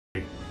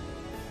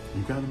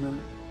You got a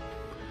minute?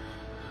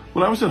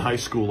 When I was in high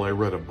school, I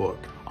read a book,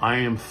 I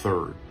Am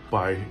Third,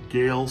 by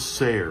Gale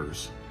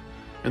Sayers.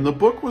 And the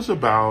book was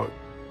about,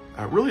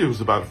 really it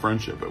was about a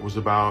friendship. It was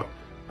about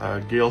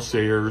Gale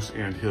Sayers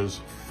and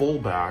his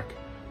fullback,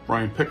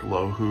 Brian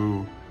Piccolo,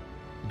 who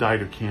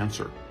died of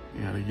cancer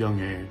at a young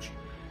age.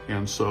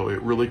 And so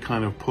it really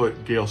kind of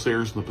put Gale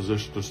Sayers in the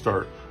position to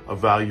start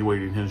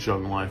evaluating his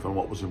young life and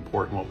what was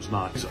important, what was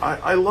not.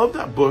 I love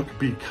that book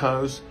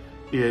because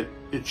it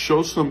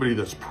shows somebody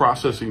that's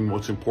processing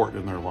what's important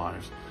in their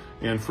lives.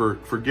 And for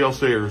Gale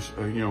Sayers,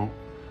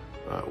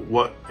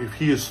 what if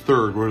he is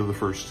third, what are the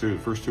first two? The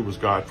first two was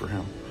God for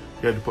him.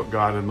 He had to put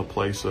God in the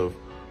place of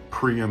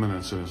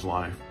preeminence in his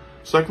life.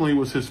 Secondly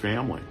was his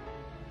family.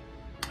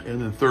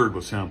 And then third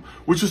was him,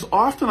 which is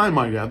often, I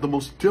might add, the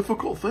most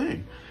difficult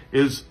thing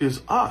is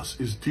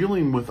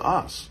dealing with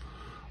us.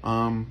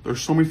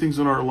 There's so many things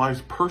in our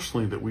lives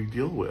personally that we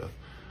deal with.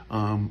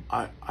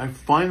 I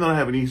find that I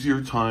have an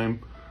easier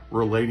time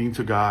relating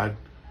to God,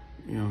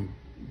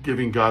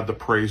 giving God the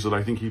praise that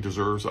I think he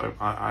deserves.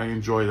 I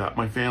enjoy that.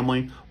 My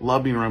family,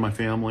 love being around my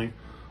family.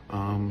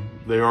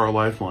 They are a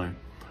lifeline.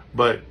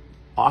 But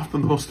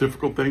often the most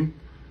difficult thing,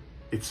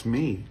 it's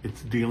me.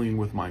 It's dealing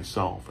with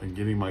myself and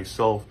getting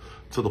myself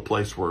to the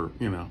place where,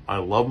 I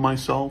love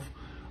myself.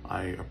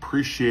 I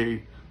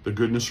appreciate the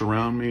goodness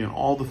around me and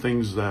all the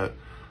things that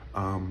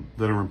are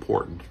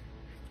important.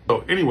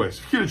 So anyways,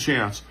 if you get a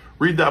chance,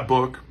 read that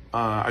book.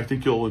 I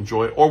think you'll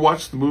enjoy it, or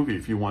watch the movie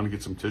if you want to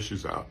get some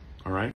tissues out. All right.